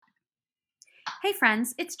Hey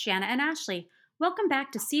friends, it's Jana and Ashley. Welcome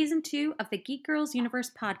back to Season 2 of the Geek Girls Universe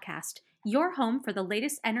podcast, your home for the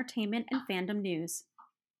latest entertainment and fandom news.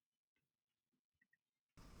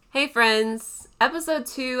 Hey friends! Episode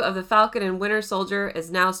 2 of The Falcon and Winter Soldier is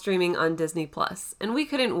now streaming on Disney+, and we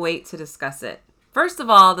couldn't wait to discuss it. First of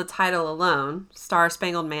all, the title alone, Star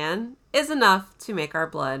Spangled Man, is enough to make our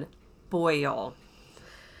blood boil.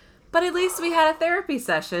 But at least we had a therapy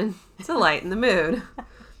session to lighten the mood.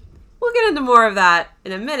 We'll get into more of that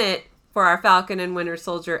in a minute for our Falcon and Winter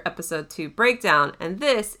Soldier Episode 2 breakdown, and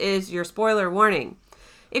this is your spoiler warning.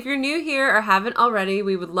 If you're new here or haven't already,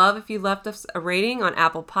 we would love if you left us a rating on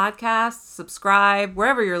Apple Podcasts, subscribe,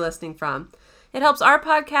 wherever you're listening from. It helps our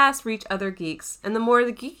podcast reach other geeks, and the more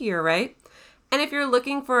the geekier, right? And if you're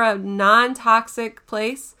looking for a non-toxic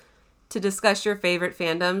place to discuss your favorite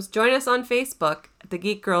fandoms, join us on Facebook at the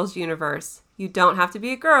Geek Girls Universe. You don't have to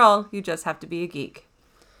be a girl, you just have to be a geek.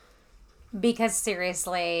 Because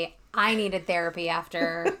seriously, I needed therapy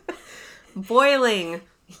after Boiling.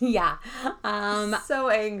 Yeah. So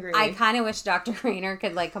angry. I kind of wish Dr. Rainer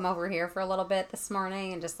could come over here for a little bit this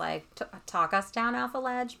morning and just talk us down off a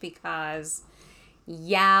ledge because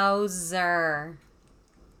yowzer.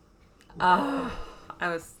 I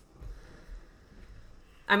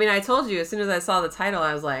told you as soon as I saw the title,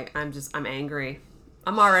 I was like, I'm angry.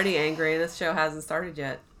 I'm already angry and this show hasn't started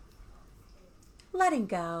yet. Letting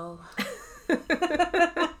go.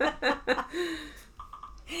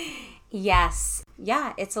 Yes.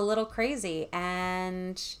 Yeah, it's a little crazy.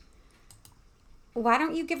 And why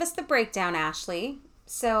don't you give us the breakdown, Ashley?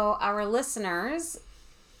 So our listeners,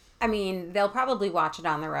 they'll probably watch it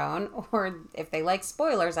on their own, or if they like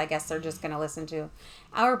spoilers, I guess they're just going to listen to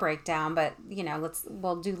our breakdown. But,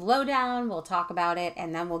 we'll do the lowdown, we'll talk about it,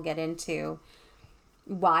 and then we'll get into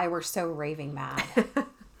why we're so raving mad.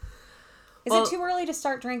 Is it too early to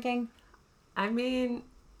start drinking?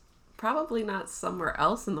 Probably not somewhere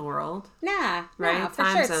else in the world. Nah. Right? Nah, for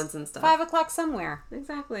Time sure. zones and stuff. 5:00 somewhere.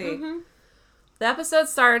 Exactly. Mm-hmm. The episode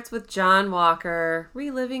starts with John Walker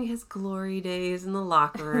reliving his glory days in the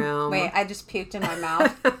locker room. Wait, I just puked in my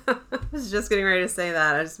mouth. I was just getting ready to say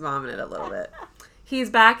that. I just vomited a little bit. He's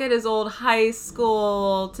back at his old high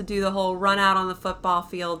school to do the whole run out on the football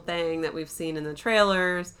field thing that we've seen in the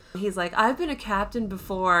trailers. He's like, I've been a captain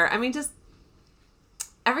before. Just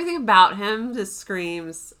everything about him just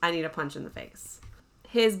screams, I need a punch in the face.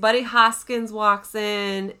 His buddy Hoskins walks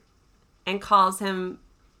in and calls him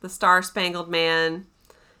the Star Spangled Man.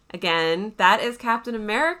 Again, that is Captain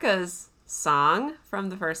America's song from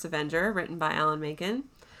the first Avenger, written by Alan Menken.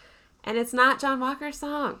 And it's not John Walker's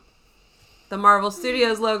song. The Marvel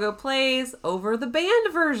Studios logo plays over the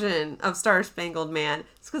band version of Star Spangled Man.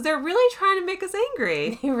 It's because they're really trying to make us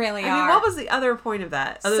angry. They really are. What was the other point of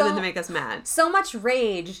that, other than to make us mad? So much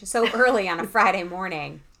rage so early on a Friday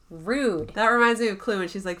morning. Rude. That reminds me of Clue,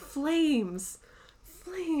 and she's like, flames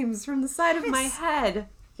from the side of my head.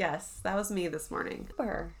 Yes, that was me this morning.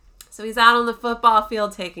 Sure. So he's out on the football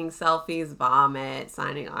field taking selfies, vomit,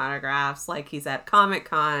 signing autographs like he's at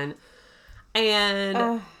Comic-Con.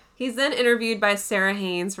 And he's then interviewed by Sarah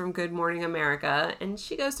Haynes from Good Morning America, and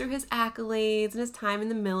she goes through his accolades and his time in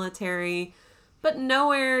the military, but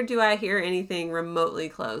nowhere do I hear anything remotely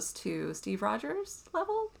close to Steve Rogers'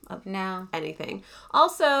 level of anything.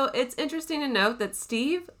 Also, it's interesting to note that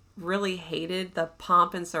Steve really hated the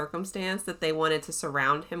pomp and circumstance that they wanted to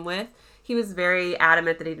surround him with. He was very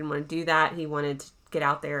adamant that he didn't want to do that. He wanted to get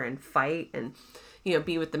out there and fight and,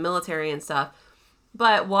 be with the military and stuff.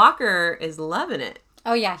 But Walker is loving it.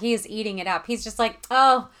 Oh, yeah. He is eating it up. He's just like,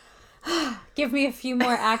 give me a few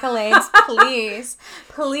more accolades, please.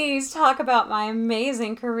 Please talk about my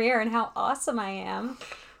amazing career and how awesome I am.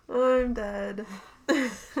 I'm dead.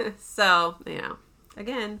 So,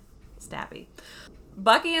 again, stabby.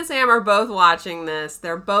 Bucky and Sam are both watching this.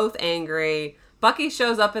 They're both angry. Bucky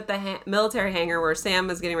shows up at the military hangar where Sam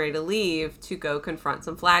is getting ready to leave to go confront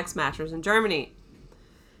some flag smashers in Germany.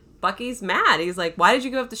 Bucky's mad. He's like, why did you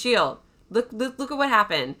give up the shield? Look at what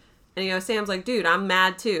happened. And Sam's like, dude, I'm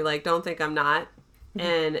mad too. Don't think I'm not. But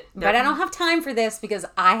I don't have time for this because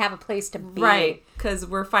I have a place to be. Right, because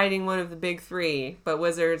we're fighting one of the big three, but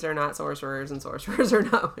wizards are not sorcerers and sorcerers are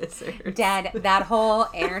not wizards. Dad, that whole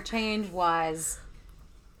interchange was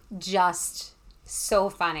just so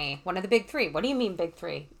funny. One of the big three. What do you mean big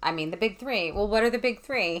three? The big three. Well, what are the big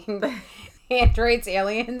three? Androids,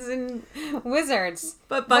 aliens, and wizards.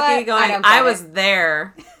 But Bucky going, I was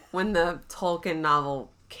there when the Tolkien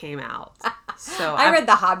novel came out. So I read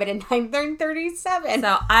The Hobbit in 1937.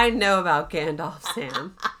 So I know about Gandalf,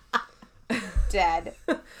 Sam. Dead.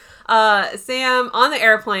 Sam, on the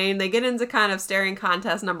airplane, they get into kind of staring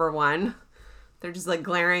contest number one. They're just like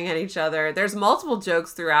glaring at each other. There's multiple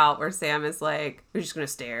jokes throughout where Sam is like, "You're just gonna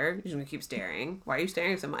stare. You're just gonna keep staring. Why are you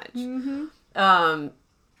staring so much?" Mm-hmm.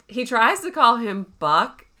 He tries to call him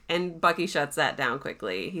Buck, and Bucky shuts that down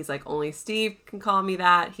quickly. He's like, "Only Steve can call me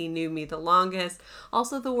that. He knew me the longest."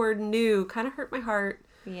 Also, the word "knew" kind of hurt my heart.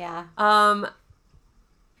 Yeah.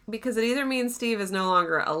 Because it either means Steve is no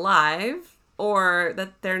longer alive, or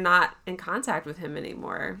that they're not in contact with him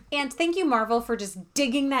anymore. And thank you, Marvel, for just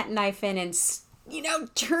digging that knife in and,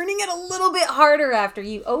 turning it a little bit harder after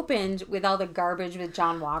you opened with all the garbage with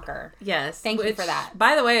John Walker. Yes. Thank you for that.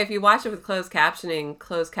 By the way, if you watch it with closed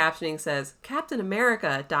captioning says, Captain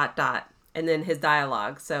America, ... and then his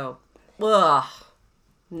dialogue. So, ugh.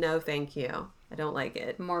 No, thank you. I don't like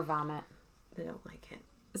it. More vomit. I don't like it.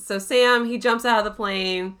 So Sam, he jumps out of the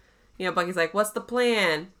plane. Bucky's like, "What's the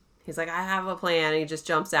plan?" He's like, "I have a plan." And he just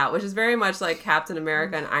jumps out, which is very much like Captain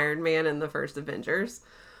America and Iron Man in the first Avengers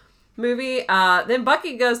movie. Then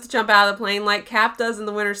Bucky goes to jump out of the plane like Cap does in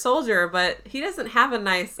the Winter Soldier, but he doesn't have a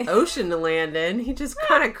nice ocean to land in. He just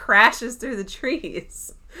kind of crashes through the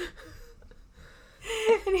trees.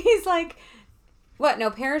 And he's like, "What, no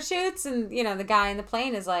parachutes?" And, the guy in the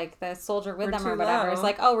plane is like, the soldier with them or whatever, is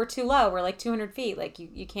like, "Oh, we're too low. We're like 200 feet. Like,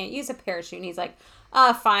 you can't use a parachute." And he's like,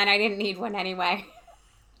 "Fine. I didn't need one anyway."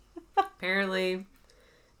 Apparently,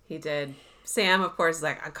 he did. Sam, of course, is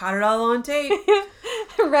like, "I caught it all on tape."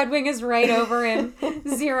 Red Wing is right over him,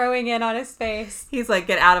 zeroing in on his face. He's like,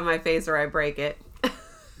 "Get out of my face or I break it."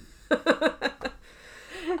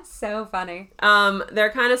 So funny.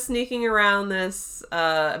 They're kind of sneaking around this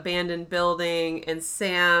abandoned building, and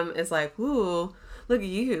Sam is like, "Ooh, look at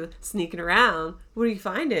you sneaking around. What are you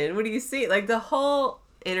finding? What do you see?" Like, the whole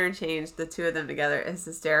interchange, the two of them together, is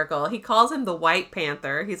hysterical. He calls him the White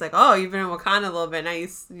Panther. He's like, "Oh, you've been in Wakanda a little bit. Now you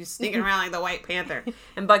sneaking around like the White Panther."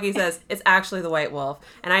 And Bucky says, "It's actually the White Wolf."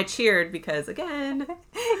 And I cheered because, again,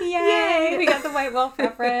 yay! We got the White Wolf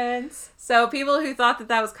reference. So people who thought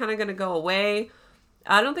that was kind of going to go away,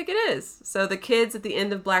 I don't think it is. So the kids at the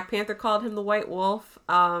end of Black Panther called him the White Wolf.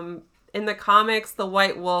 In the comics, the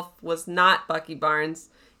White Wolf was not Bucky Barnes.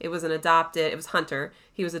 It was Hunter.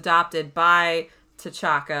 He was adopted by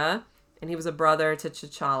T'Chaka, and he was a brother to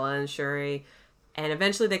T'Challa and Shuri. And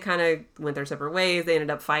eventually they kind of went their separate ways. They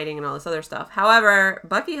ended up fighting and all this other stuff. However,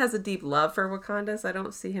 Bucky has a deep love for Wakanda, so I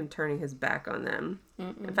don't see him turning his back on them.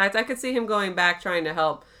 Mm-mm. In fact, I could see him going back, trying to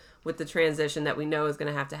help with the transition that we know is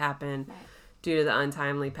going to have to happen. Right. Due to the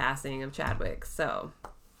untimely passing of Chadwick. So,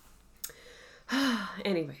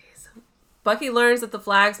 anyways, Bucky learns that the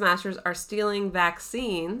Flag Smashers are stealing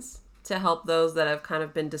vaccines to help those that have kind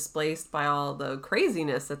of been displaced by all the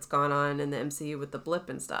craziness that's gone on in the MCU with the blip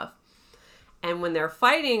and stuff. And when they're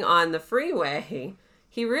fighting on the freeway,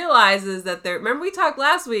 he realizes that remember we talked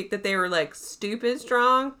last week that they were like stupid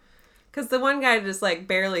strong? Because the one guy just like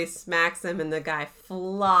barely smacks him and the guy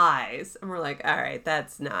flies. And we're like, all right,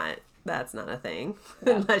 that's not a thing.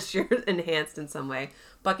 Yeah. Unless you're enhanced in some way.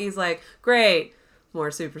 Bucky's like, "Great, more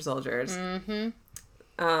super soldiers."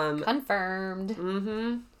 Mm-hmm. Confirmed.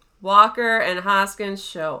 Mm-hmm. Walker and Hoskins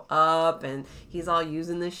show up, and he's all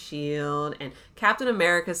using the shield, and Captain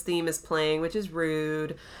America's theme is playing, which is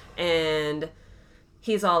rude, and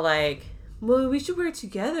he's all like, "Well, we should work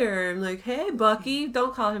together." I'm like, "Hey, Bucky."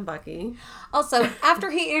 Don't call him Bucky. Also,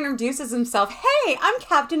 after he introduces himself, "Hey, I'm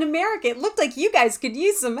Captain America. It looked like you guys could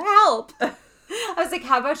use some help." I was like,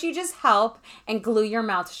 how about you just help and glue your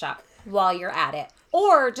mouth shut while you're at it?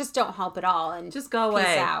 Or just don't help at all and just go away.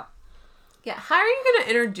 Peace out. Yeah, how are you going to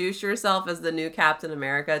introduce yourself as the new Captain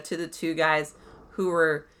America to the two guys who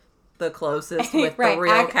were the closest with right. the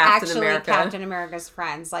real Captain America? Actually, Captain America's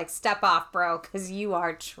friends. Like, step off, bro, because you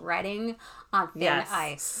are treading on thin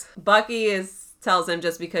ice. Bucky tells him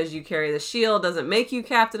just because you carry the shield doesn't make you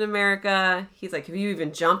Captain America. He's like, "Have you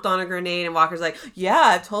even jumped on a grenade?" And Walker's like, "Yeah,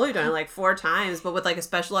 I've totally done it like 4 times, but with like a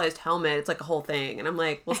specialized helmet. It's like a whole thing." And I'm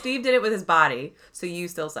like, "Well, Steve did it with his body, so you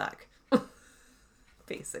still suck."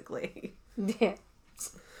 Basically. Yeah.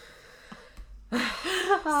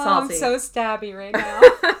 I'm so stabby right now.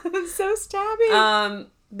 I'm so stabby.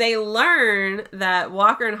 They learn that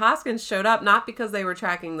Walker and Hoskins showed up not because they were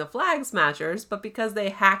tracking the Flag Smashers, but because they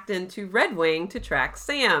hacked into Red Wing to track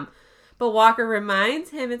Sam. But Walker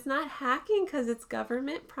reminds him it's not hacking because it's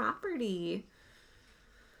government property.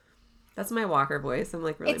 That's my Walker voice. I'm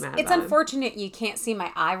like really mad about it. It's unfortunate you can't see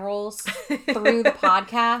my eye rolls through the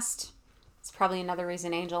podcast. It's probably another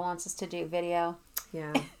reason Angel wants us to do video.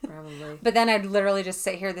 Yeah, probably. But then I'd literally just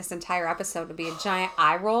sit here this entire episode to be a giant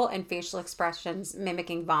eye roll and facial expressions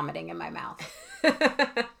mimicking vomiting in my mouth.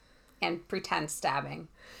 And pretend stabbing.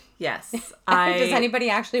 Yes. Does anybody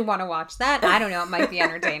actually want to watch that? I don't know. It might be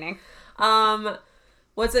entertaining.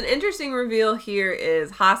 What's an interesting reveal here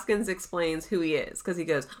is Hoskins explains who he is. Because he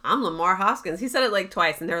goes, I'm Lamar Hoskins. He said it like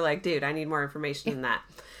twice. And they're like, dude, I need more information than that.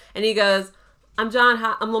 And he goes, I'm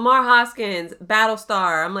Lamar Hoskins,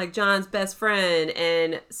 Battlestar. I'm like John's best friend.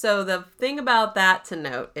 And so the thing about that to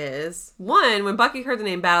note is, one, when Bucky heard the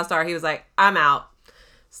name Battlestar, he was like, I'm out.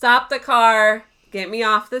 Stop the car. Get me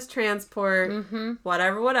off this transport.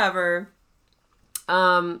 Whatever.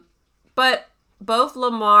 But both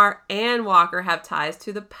Lamar and Walker have ties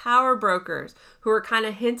to the Power Brokers, who are kind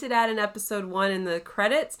of hinted at in episode 1 in the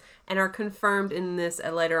credits and are confirmed in this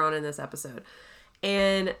later on in this episode.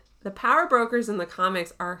 And the Power Brokers in the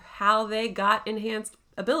comics are how they got enhanced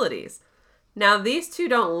abilities. Now, these two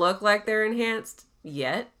don't look like they're enhanced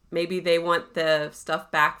yet. Maybe they want the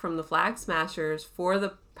stuff back from the Flag Smashers for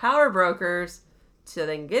the Power Brokers so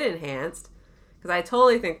they can get enhanced. Because I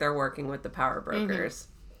totally think they're working with the Power Brokers.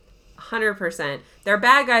 100%. They're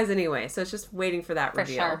bad guys anyway, so it's just waiting for that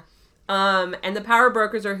reveal. For sure. And the Power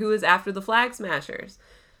Brokers are who is after the Flag Smashers.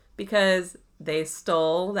 Because they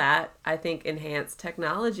stole that, I think, enhanced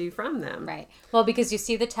technology from them. Right. Well, because you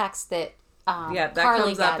see the text that that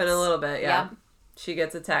Carly comes up in gets. a little bit, yeah. Yep. She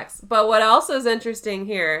gets a text. But what also is interesting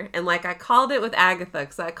here, and like I called it with Agatha,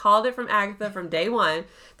 because I called it from Agatha from day one,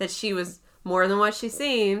 that she was more than what she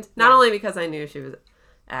seemed. Not only because I knew she was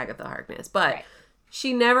Agatha Harkness, but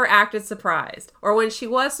she never acted surprised. Or when she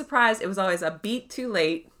was surprised, it was always a beat too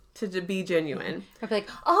late to be genuine. I'd be like,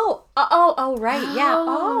 right,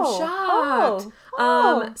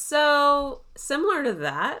 shocked. So similar to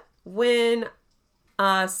that, when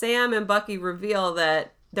Sam and Bucky reveal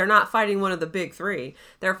that they're not fighting one of the big three,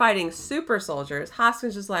 they're fighting super soldiers,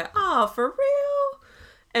 Hoskins just like, oh, for real?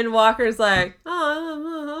 And Walker's like,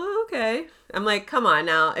 oh, okay. I'm like, come on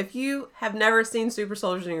now. If you have never seen super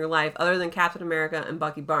soldiers in your life other than Captain America and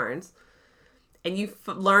Bucky Barnes, and you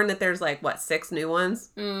learn that there's like, 6 new ones,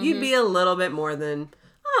 you'd be a little bit more than,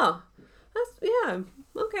 oh,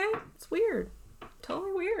 okay. It's weird.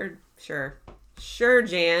 Totally weird. Sure,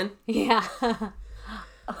 Jan. Yeah.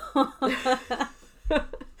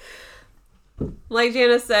 Like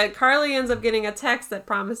Janice said, Carly ends up getting a text that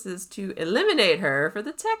promises to eliminate her for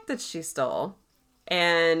the tech that she stole.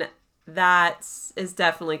 And that is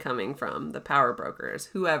definitely coming from the Power Brokers,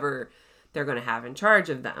 whoever they're going to have in charge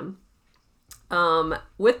of them.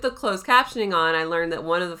 With the closed captioning on, I learned that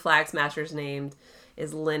one of the Flag Smashers named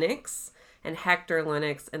is Lennox, and Hector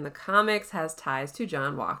Lennox in the comics has ties to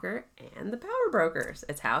John Walker and the Power Brokers.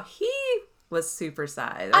 It's how he was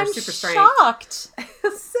supersized. I'm super shocked. So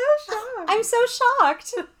shocked. I'm so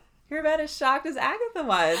shocked. You're about as shocked as Agatha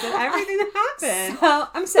was at everything that happened.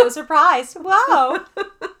 I'm so surprised. Wow.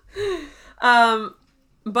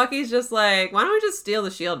 Bucky's just like, why don't we just steal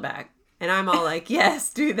the shield back? And I'm all like,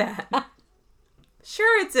 yes, do that.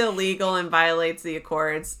 Sure, it's illegal and violates the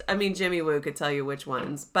Accords. I mean, Jimmy Woo could tell you which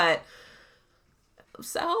ones, but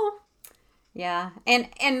so... Yeah, and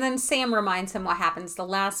then Sam reminds him what happens the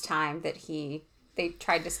last time that they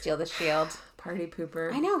tried to steal the shield. Party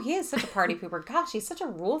pooper. I know, he is such a party pooper. Gosh, he's such a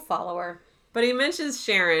rule follower. But he mentions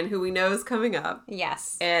Sharon, who we know is coming up.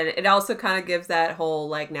 Yes. And it also kind of gives that whole,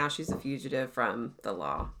 like, now she's a fugitive from the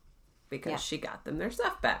law because she got them their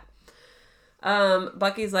stuff back.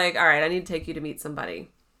 Bucky's like, all right, I need to take you to meet somebody.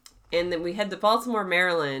 And then we head to Baltimore,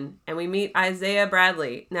 Maryland, and we meet Isaiah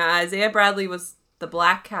Bradley. Now, Isaiah Bradley was the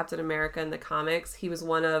Black Captain America in the comics. He was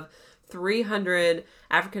one of 300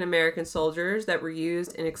 African-American soldiers that were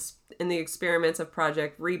used in the experiments of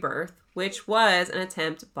Project Rebirth, which was an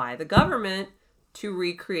attempt by the government to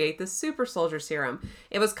recreate the super soldier serum.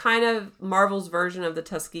 It was kind of Marvel's version of the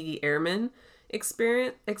Tuskegee Airmen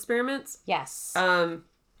experiments. Yes. And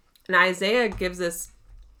Isaiah gives this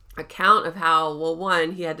account of how, well,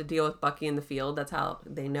 one, he had to deal with Bucky in the field. That's how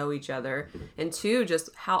they know each other. And two,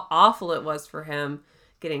 just how awful it was for him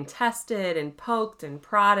getting tested and poked and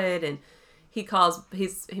prodded. And he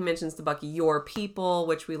mentions to Bucky, your people,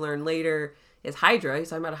 which we learn later is Hydra. He's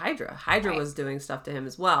talking about Hydra. Hydra was doing stuff to him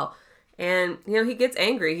as well. And, he gets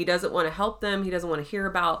angry. He doesn't want to help them. He doesn't want to hear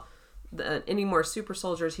about any more super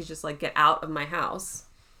soldiers. He's just like, get out of my house.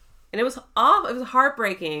 And it was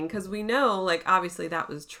heartbreaking because we know, like, obviously that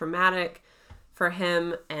was traumatic for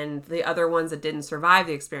him and the other ones that didn't survive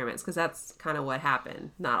the experiments, because that's kind of what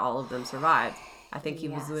happened. Not all of them survived. I think he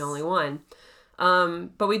was the only one.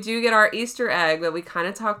 But we do get our Easter egg that we kind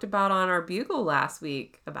of talked about on our Bugle last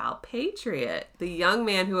week about Patriot. The young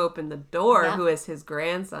man who opened the door, who is his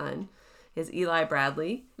grandson, is Eli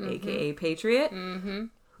Bradley, a.k.a. Patriot,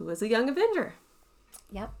 who is a young Avenger.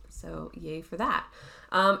 Yep. So yay for that.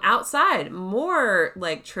 Outside, more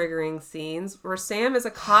like triggering scenes where Sam is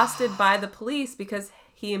accosted by the police because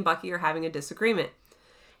he and Bucky are having a disagreement.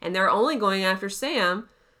 And they're only going after Sam,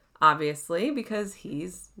 obviously, because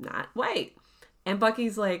he's not white. And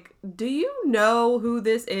Bucky's like, do you know who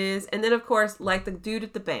this is? And then, of course, like the dude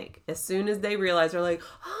at the bank, as soon as they realize, they're like,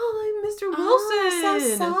 oh, Mr. Wilson. Oh, I'm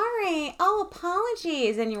so sorry. Oh,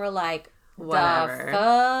 apologies. And you were like, whatever.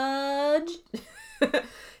 The fudge?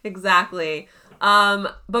 Exactly.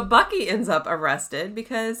 But Bucky ends up arrested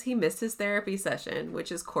because he missed his therapy session,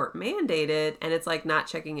 which is court mandated, and it's like not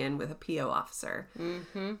checking in with a PO officer.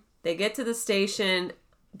 Mm-hmm. They get to the station.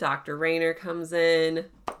 Dr. Rayner comes in.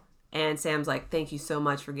 And Sam's like, thank you so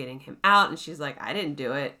much for getting him out. And she's like, I didn't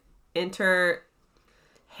do it. Enter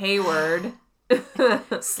Hayward.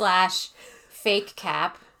 / fake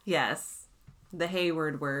Cap. Yes. The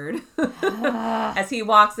Hayward word. As he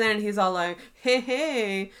walks in and he's all like,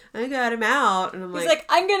 hey, I got him out. And He's like,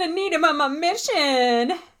 I'm going to need him on my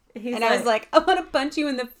mission. And I was like, I want to punch you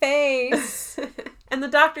in the face. And the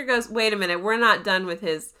doctor goes, wait a minute. We're not done with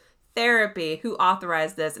his therapy. Who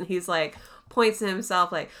authorized this? And he's like, points to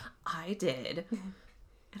himself like, I did.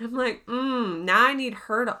 And I'm like, now I need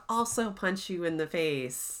her to also punch you in the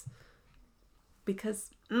face.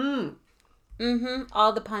 Because,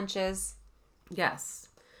 all the punches. Yes.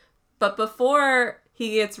 But before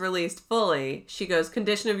he gets released fully, she goes,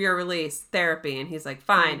 condition of your release, therapy. And he's like,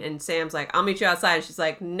 fine. And Sam's like, I'll meet you outside. And she's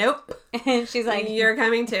like, nope. And she's like, you're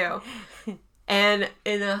coming too. And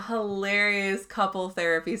in a hilarious couple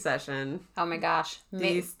therapy session. Oh my gosh.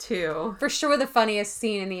 These two. For sure the funniest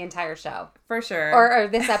scene in the entire show. For sure. Or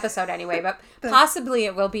this episode anyway. But possibly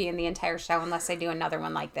it will be in the entire show unless they do another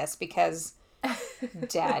one like this because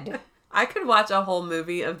dead. I could watch a whole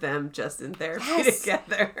movie of them just in therapy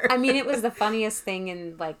together. I mean, it was the funniest thing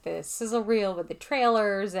in like the sizzle reel with the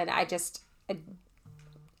trailers. And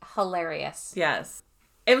hilarious. Yes.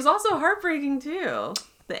 It was also heartbreaking too.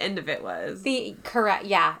 The end of it was. Correct.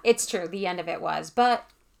 Yeah, it's true. The end of it was. But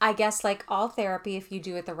I guess like all therapy, if you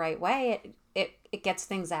do it the right way, it gets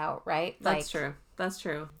things out, right? That's true. That's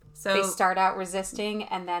true. So they start out resisting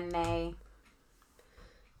and then they,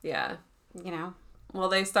 well,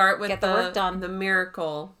 they start with get the work done. The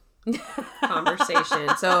miracle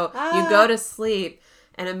conversation. So you go to sleep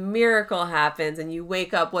and a miracle happens and you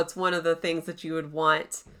wake up. What's one of the things that you would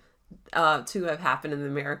want to have happened in the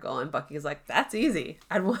miracle? And Bucky's like, that's easy.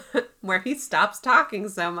 I'd want where he stops talking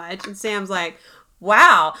so much. And Sam's like,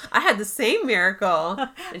 wow, I had the same miracle. And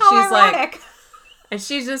she's like, and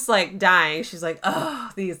she's just like dying. She's like, oh,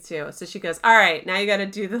 these two. So she goes, all right, now you got to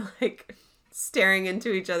do the like staring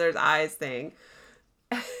into each other's eyes thing.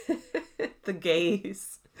 The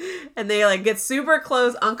gaze. And they like get super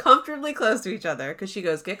close, uncomfortably close to each other because she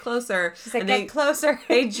goes, get closer. She's like, get closer.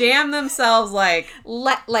 They jam themselves like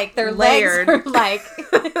their layered. legs are like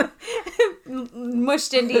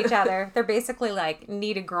mushed into each other. They're basically like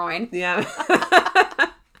knee to groin. Yeah.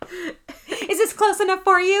 Is this close enough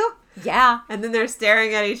for you? Yeah. And then they're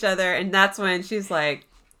staring at each other, and that's when she's like,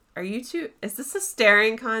 is this a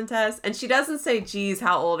staring contest? And she doesn't say, geez,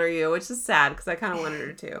 how old are you? Which is sad because I kind of wanted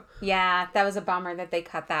her to. Yeah, that was a bummer that they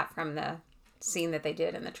cut that from the scene that they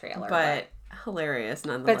did in the trailer. But hilarious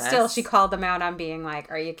nonetheless. But still, she called them out on being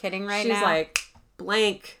like, are you kidding now? She's like,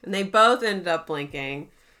 blank. And they both ended up blinking.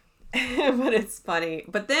 But it's funny.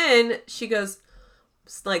 But then she goes,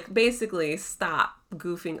 like, basically, stop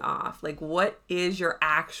goofing off. Like, what is your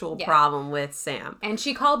actual problem with Sam? And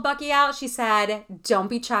she called Bucky out. She said, don't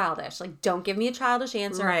be childish. Like, don't give me a childish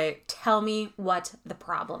answer. Right. Tell me what the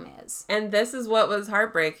problem is. And this is what was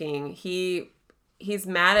heartbreaking. He's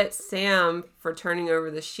mad at Sam for turning over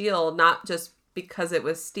the shield, not just because it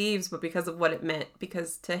was Steve's, but because of what it meant.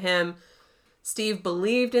 Because to him, Steve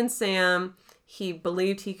believed in Sam. He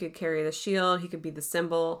believed he could carry the shield. He could be the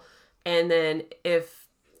symbol. And then if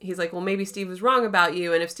he's like, well, maybe Steve was wrong about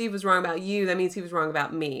you. And if Steve was wrong about you, that means he was wrong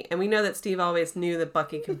about me. And we know that Steve always knew that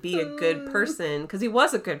Bucky could be a good person because he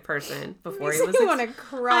was a good person before he was. I want to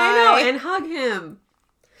cry. I know, and hug him.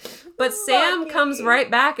 But Sam comes right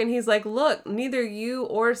back and he's like, look, neither you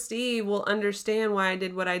or Steve will understand why I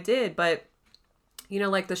did what I did. But,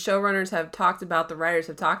 like the showrunners have talked about, the writers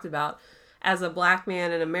have talked about, as a black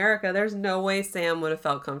man in America, there's no way Sam would have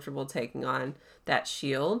felt comfortable taking on that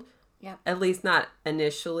shield. Yeah. At least not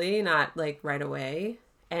initially, not like right away.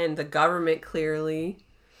 And the government clearly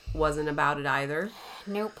wasn't about it either.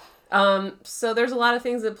 Nope. So there's a lot of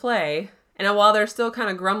things at play. And while they're still kind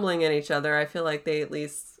of grumbling at each other, I feel like they at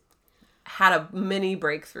least had a mini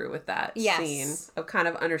breakthrough with that scene of kind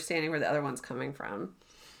of understanding where the other one's coming from.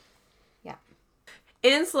 Yeah.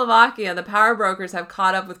 In Slovakia, the power brokers have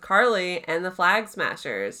caught up with Carly and the Flag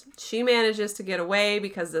Smashers. She manages to get away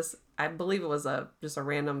because this, I believe it was just a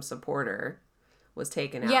random supporter, was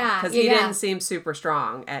taken out. Yeah, Because he yeah. didn't seem super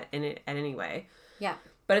strong at any way. Yeah.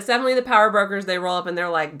 But it's definitely the power brokers. They roll up in their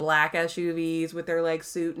like black SUVs with their like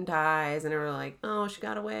suit and ties, and they're like, "Oh, she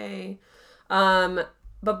got away."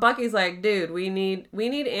 But Bucky's like, "Dude, we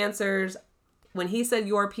need answers." When he said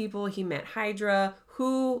your people, he meant Hydra.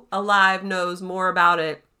 Who alive knows more about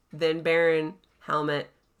it than Baron Helmut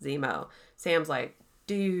Zemo? Sam's like,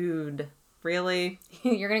 "Dude, really?"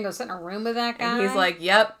 You're going to go sit in a room with that guy? And he's like,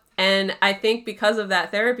 "Yep." And I think because of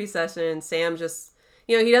that therapy session, Sam just,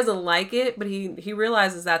 he doesn't like it, but he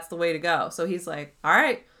realizes that's the way to go. So he's like, "All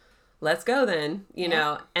right, let's go then,"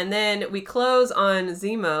 And then we close on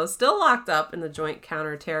Zemo, still locked up in the Joint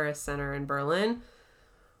Counter-Terrorist Center in Berlin,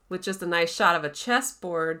 with just a nice shot of a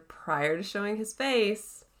chessboard prior to showing his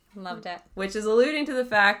face. Loved it. Which is alluding to the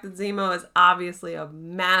fact that Zemo is obviously a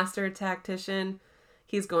master tactician.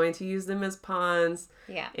 He's going to use them as pawns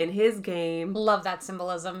in his game. Love that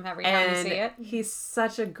symbolism every time we see it. He's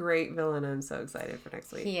such a great villain. I'm so excited for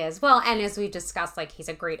next week. He is. Well, and as we discussed, like, he's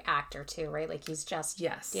a great actor too, right? Like, he's just...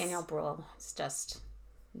 Yes. Daniel Bruhl is just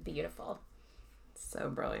beautiful. So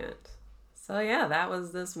brilliant. So yeah, that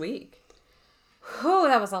was this week. Whew,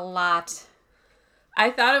 that was a lot. I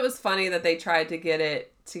thought it was funny that they tried to get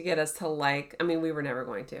us to like, I mean, we were never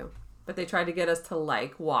going to, but they tried to get us to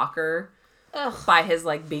like Walker by his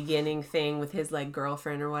like beginning thing with his like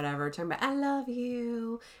girlfriend or whatever, talking about, "I love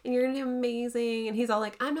you and you're gonna be amazing." And he's all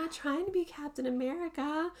like, "I'm not trying to be Captain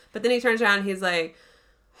America." But then he turns around and he's like,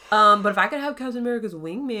 "But if I could have Captain America's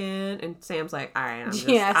wingman." And Sam's like, "All right, I'm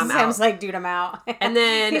Sam's out." like, "Dude, I'm out." And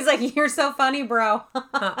then he's like, "You're so funny, bro."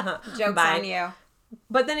 Joke's Bye. on you.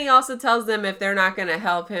 But then he also tells them if they're not going to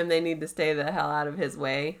help him, they need to stay the hell out of his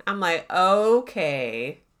way. I'm like,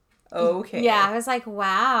 okay. Yeah, I was like,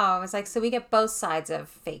 wow. I was like, so we get both sides of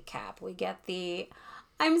fake Cap. We get the,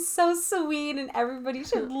 "I'm so sweet and everybody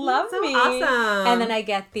should love so me." Awesome. And then I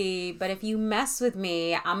get the, "But if you mess with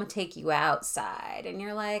me, I'm going to take you outside." And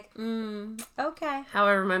you're like, okay.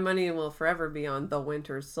 However, my money will forever be on the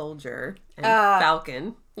Winter Soldier and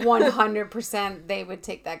Falcon. 100% they would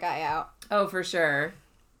take that guy out. Oh, for sure.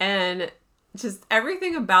 And just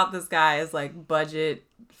everything about this guy is like budget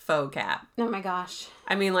faux Cap. Oh my gosh.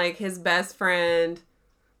 I mean, like his best friend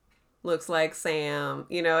looks like Sam.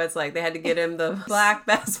 It's like they had to get him the black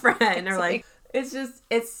best friend. Or like,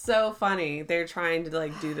 it's so funny. They're trying to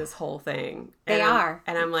like do this whole thing. They are.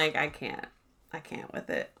 And I'm like, I can't with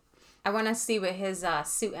it. I want to see what his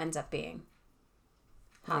suit ends up being.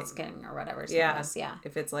 Hoskin or whatever his name is. Yeah.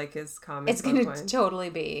 If it's like his comic It's book going one. to totally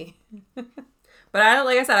be. But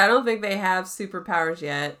like I said, I don't think they have superpowers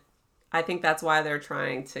yet. I think that's why they're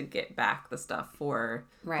trying to get back the stuff for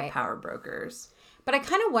the power brokers. But I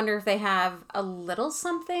kind of wonder if they have a little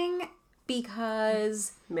something,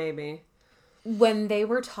 because maybe when they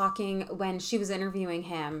were talking, when she was interviewing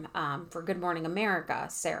him for Good Morning America,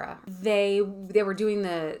 Sarah, they were doing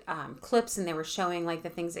the clips, and they were showing like the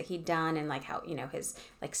things that he'd done, and like how, his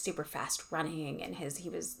like super fast running, and he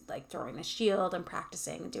was like throwing the shield and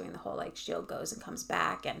practicing doing the whole like shield goes and comes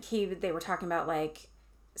back, and they were talking about like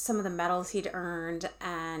some of the medals he'd earned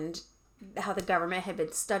and how the government had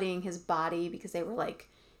been studying his body because they were like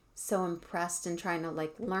so impressed and trying to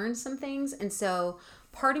like learn some things. And so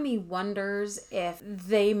part of me wonders if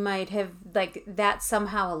they might have like that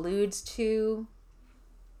somehow alludes to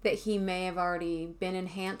that he may have already been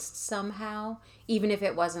enhanced somehow, even if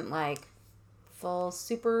it wasn't like full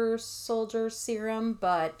super soldier serum,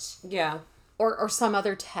 but or some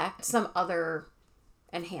other tech, some other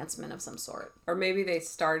enhancement of some sort. Or maybe they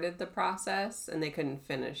started the process and they couldn't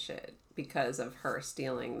finish it because of her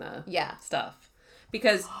stealing the stuff.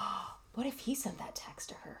 Because what if he sent that text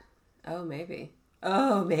to her? Oh, maybe.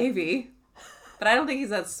 But I don't think he's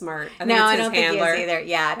that smart. I don't think he is either.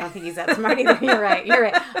 Yeah, I don't think he's that smart either. You're right.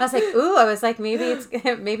 I was like, maybe it's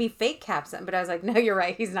maybe fake Caps, but I was like, no, you're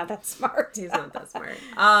right. He's not that smart. He's not that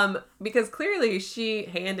smart. Because clearly she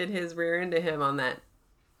handed his rear end to him on that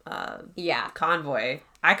convoy.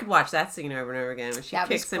 I could watch that scene over and over again. When she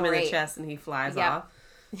kicks him in the chest and he flies off.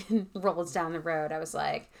 Rolls down the road. I was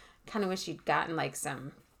like, kind of wish you'd gotten like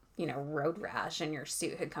some, road rash and your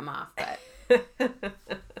suit had come off, but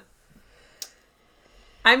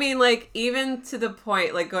I mean, like, even to the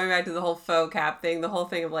point, like, going back to the whole faux Cap thing, the whole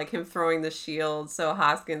thing of, like, him throwing the shield so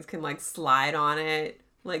Hoskins can, like, slide on it.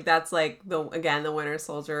 Like, that's, like, the Winter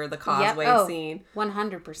Soldier, the causeway scene.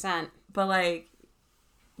 100%. But, like,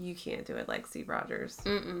 you can't do it like Steve Rogers.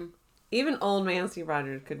 Even old man Steve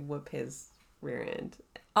Rogers could whoop his rear end.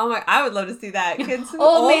 Oh my, I would love to see that.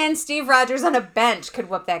 Old man Steve Rogers on a bench could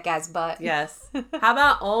whoop that guy's butt. Yes. How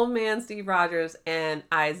about old man Steve Rogers and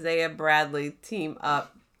Isaiah Bradley team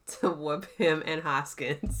up to whoop him and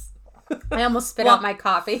Hoskins. I almost spit out my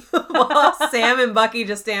coffee. While Sam and Bucky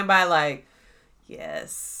just stand by like,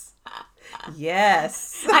 yes.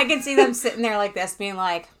 Yes. I can see them sitting there like this, being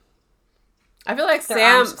like... I feel like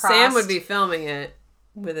Sam would be filming it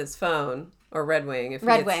with his phone. Or Red Wing.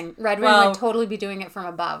 Red Wing would totally be doing it from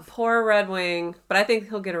above. Poor Red Wing. But I think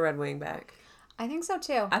he'll get a Red Wing back. I think so,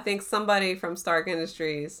 too. I think somebody from Stark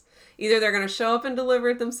Industries, either they're going to show up and deliver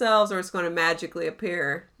it themselves, or it's going to magically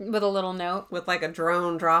appear. With a little note. With like a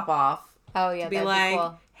drone drop-off. Oh, yeah, that'd be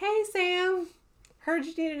cool. Hey, Sam. Heard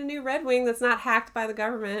you needed a new Red Wing that's not hacked by the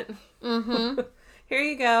government. Mm-hmm. Here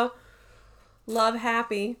you go. Love,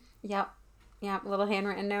 happy. Yep. Little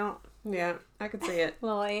handwritten note. Yeah, I could see it.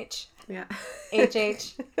 Little H. Yeah.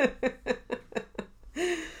 HH.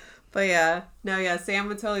 But yeah. No, yeah, Sam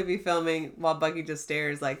would totally be filming while Bucky just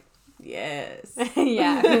stares like, yes.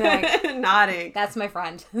 Yeah. Like, nodding. That's my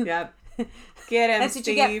friend. Yep. Get him, That's what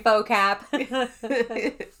Steve. you get,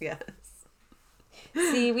 FOCAP. Yes.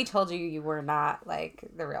 See, we told you were not like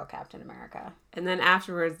the real Captain America. And then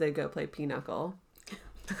afterwards they go play Pinochle.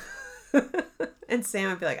 And Sam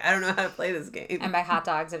would be like, I don't know how to play this game. And buy hot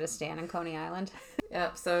dogs at a stand in Coney Island.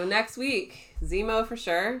 Yep. So next week, Zemo for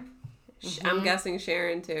sure. Mm-hmm. I'm guessing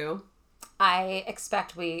Sharon too. I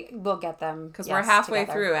expect we will get them because we're halfway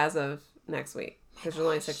through as of next week. Because there's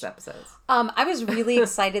only 6 episodes. I was really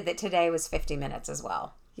excited that today was 50 minutes as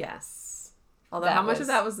well. Yes. Although how much of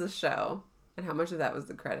that was the show and how much of that was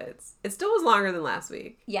the credits? It still was longer than last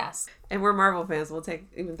week. Yes. And we're Marvel fans. We'll take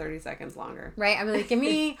even 30 seconds longer. Right. I'm like, give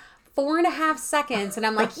me 4.5 seconds. And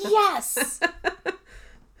I'm like, yes.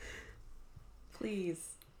 Please.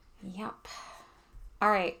 Yep. All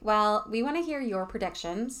right. Well, we want to hear your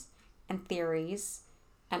predictions and theories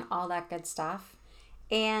and all that good stuff.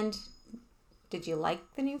 And did you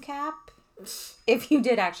like the new Cap? If you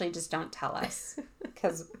did, actually, just don't tell us.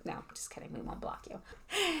 Because, no, just kidding. We won't block you.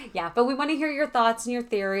 Yeah, but we want to hear your thoughts and your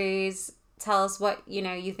theories. Tell us what,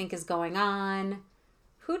 you think is going on.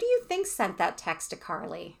 Who do you think sent that text to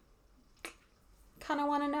Carly? Kind of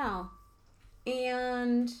want to know.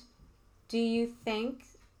 And do you think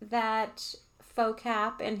that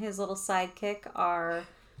FOCAP and his little sidekick are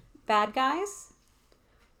bad guys?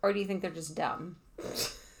 Or do you think they're just dumb?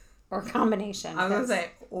 Or a combination? I was going to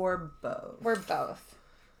say, or both. We're both.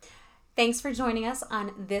 Thanks for joining us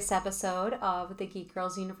on this episode of the Geek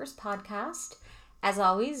Girls Universe podcast. As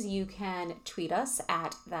always, you can tweet us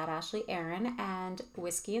at @AshleyErin and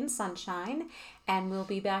Whiskey and Sunshine. And we'll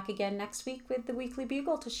be back again next week with the Weekly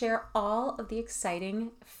Bugle to share all of the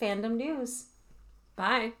exciting fandom news.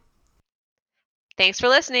 Bye. Thanks for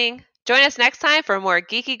listening. Join us next time for more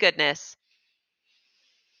geeky goodness.